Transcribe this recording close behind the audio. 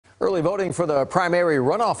Early voting for the primary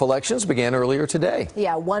runoff elections began earlier today.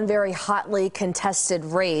 Yeah, one very hotly contested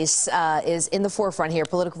race is in the forefront here.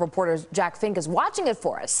 Political reporter Jack Fink is watching it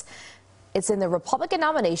for us. It's in the Republican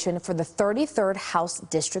nomination for the 33rd House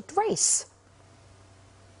District race.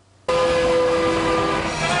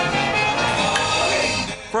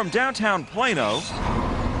 From downtown Plano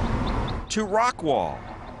to Rockwall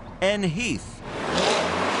and Heath.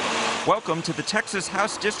 Welcome to the Texas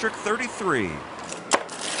House District 33.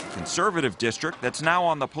 Conservative district that's now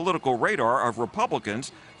on the political radar of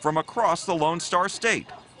Republicans from across the Lone Star State.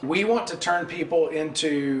 We want to turn people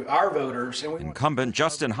into our voters. And Incumbent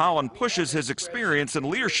Justin Holland pushes his experience in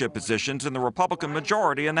leadership positions in the Republican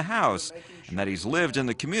majority in the House, and that he's lived in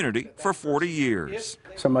the community for 40 years.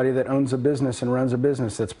 Somebody that owns a business and runs a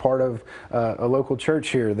business that's part of a local church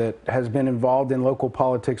here, that has been involved in local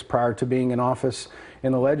politics prior to being in office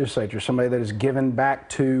in the legislature, somebody that has given back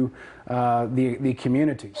to the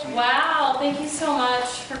communities. Wow, thank you so much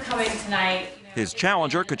for coming tonight. His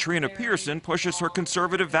challenger, Katrina Pearson, pushes her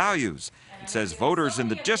conservative values and says voters in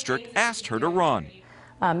the district asked her to run.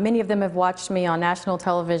 Many of them have watched me on national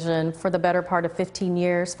television for the better part of 15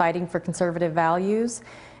 years fighting for conservative values.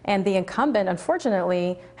 And the incumbent,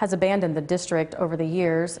 unfortunately, has abandoned the district over the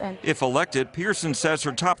years. If elected, Pearson says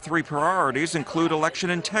her top 3 priorities include election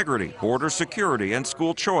integrity, border security, and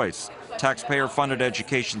school choice. Taxpayer-funded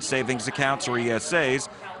education savings accounts, or ESAs,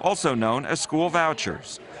 also known as school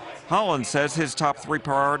vouchers. Holland says his top 3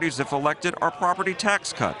 priorities, if elected, are property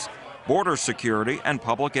tax cuts, border security, and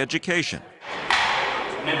public education.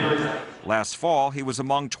 Last fall, he was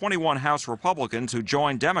among 21 House Republicans who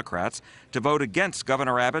joined Democrats to vote against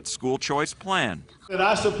Governor Abbott's school choice plan. That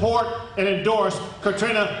I support and endorse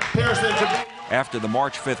Katrina Pearson. After the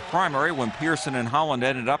March 5th primary, when Pearson and Holland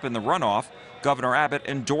ended up in the runoff, Governor Abbott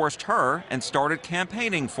endorsed her and started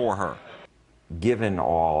campaigning for her. Given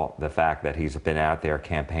all the fact that he's been out there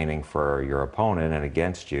campaigning for your opponent and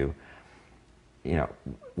against you,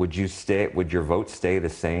 would your vote stay the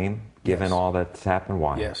same given Yes. all that's happened?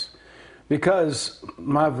 Why? Yes, because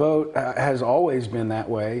my vote has always been that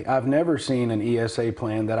way. I've never seen an ESA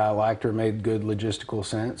plan that I liked or made good logistical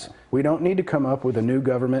sense. We don't need to come up with a new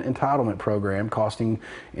government entitlement program costing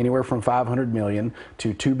anywhere from $500 million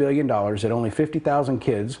to $2 billion that only 50,000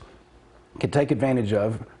 kids could take advantage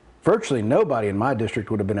of. Virtually nobody in my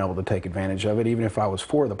district would have been able to take advantage of it, even if I was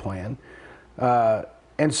for the plan.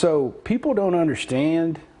 And so people don't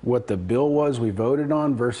understand what the bill was we voted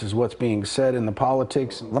on versus what's being said in the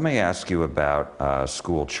politics. Let me ask you about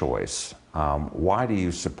school choice. Why do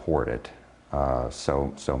you support it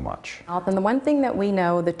so much? And the one thing that we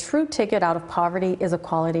know, the true ticket out of poverty is a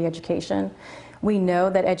quality education. We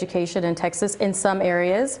know that education in Texas, in some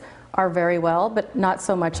areas, are very well, but not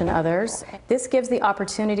so much in others. This gives the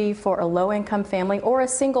opportunity for a low-income family or a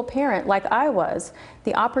single parent like I was,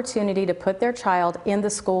 the opportunity to put their child in the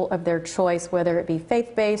school of their choice, whether it be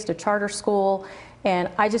faith-based, a charter school, and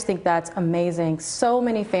I just think that's amazing. So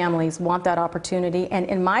many families want that opportunity, and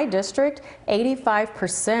in my district,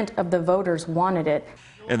 85% of the voters wanted it.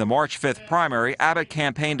 In the March 5th primary, Abbott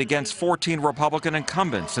campaigned against 14 Republican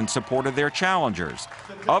incumbents and supported their challengers.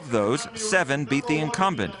 Of those, 7 beat the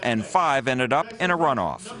incumbent and 5 ended up in a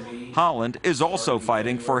runoff. Holland is also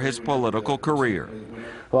fighting for his political career.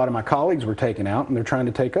 A lot of my colleagues were taken out, and they're trying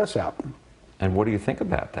to take us out. And what do you think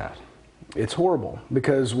about that? It's horrible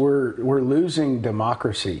because we're losing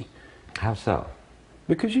democracy. How so?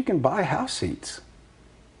 Because you can buy House seats.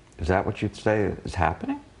 Is that what you'd say is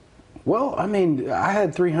happening? Well, I mean, I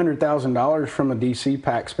had $300,000 from a DC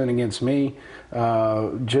PAC spent against me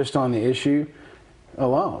just on the issue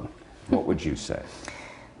alone. What would you say?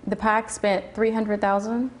 The PAC spent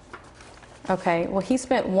 $300,000. Okay, well, he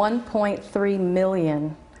spent $1.3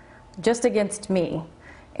 million just against me,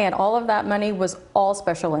 and all of that money was all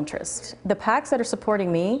special interest. The PACs that are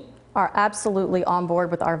supporting me are absolutely on board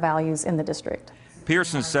with our values in the district.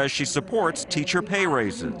 Pearson says she supports teacher pay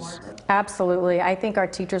raises. Absolutely. I think our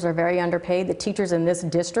teachers are very underpaid. The teachers in this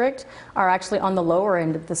district are actually on the lower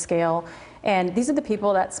end of the scale. And these are the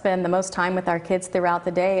people that spend the most time with our kids throughout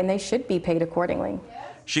the day, and they should be paid accordingly.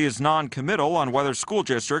 She is non-committal on whether school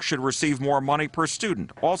districts should receive more money per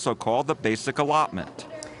student, also called the basic allotment.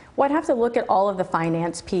 Well, I'd have to look at all of the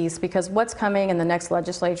finance piece because what's coming in the next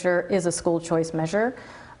legislature is a school choice measure.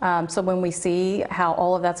 So when we see how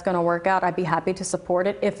all of that's going to work out, I'd be happy to support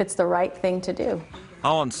it if it's the right thing to do.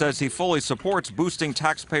 Holland says he fully supports boosting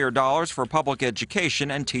taxpayer dollars for public education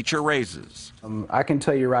and teacher raises. I can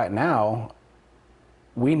tell you right now,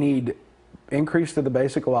 we need increase to the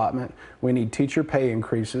basic allotment. We need teacher pay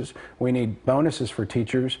increases. We need bonuses for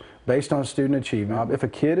teachers based on student achievement. If a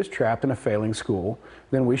kid is trapped in a failing school,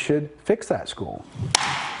 then we should fix that school.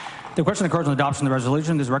 The question occurs on adoption of the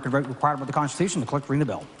resolution. This record vote required by the Constitution. The clerk read the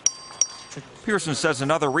bill. Pearson says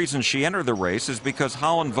another reason she entered the race is because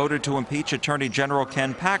Holland voted to impeach Attorney General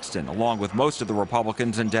Ken Paxton, along with most of the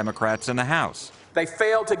Republicans and Democrats in the House. They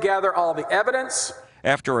failed to gather all the evidence.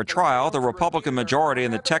 After a trial, the Republican majority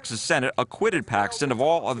in the Texas Senate acquitted Paxton of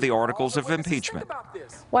all of the articles of impeachment.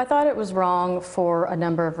 Well, I thought it was wrong for a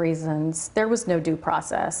number of reasons. There was no due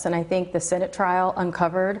process, and I think the Senate trial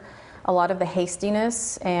uncovered a lot of the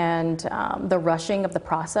hastiness and the rushing of the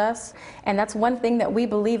process. And that's one thing that we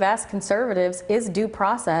believe as conservatives is due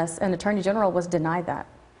process, and Attorney General was denied that.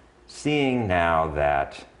 Seeing now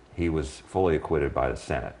that he was fully acquitted by the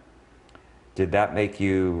Senate, did that make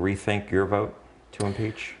you rethink your vote to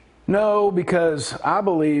impeach? No, because I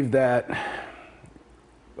believe that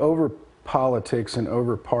over politics and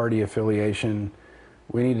over party affiliation,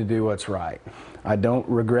 we need to do what's right. I don't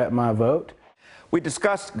regret my vote. We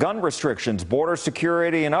discussed gun restrictions, border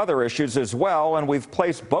security, and other issues as well, and we've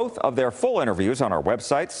placed both of their full interviews on our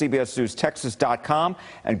website, cbsnewstexas.com,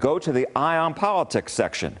 and go to the Eye on Politics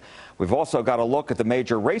section. We've also got a look at the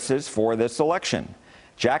major races for this election.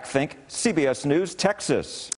 Jack Fink, CBS News, Texas.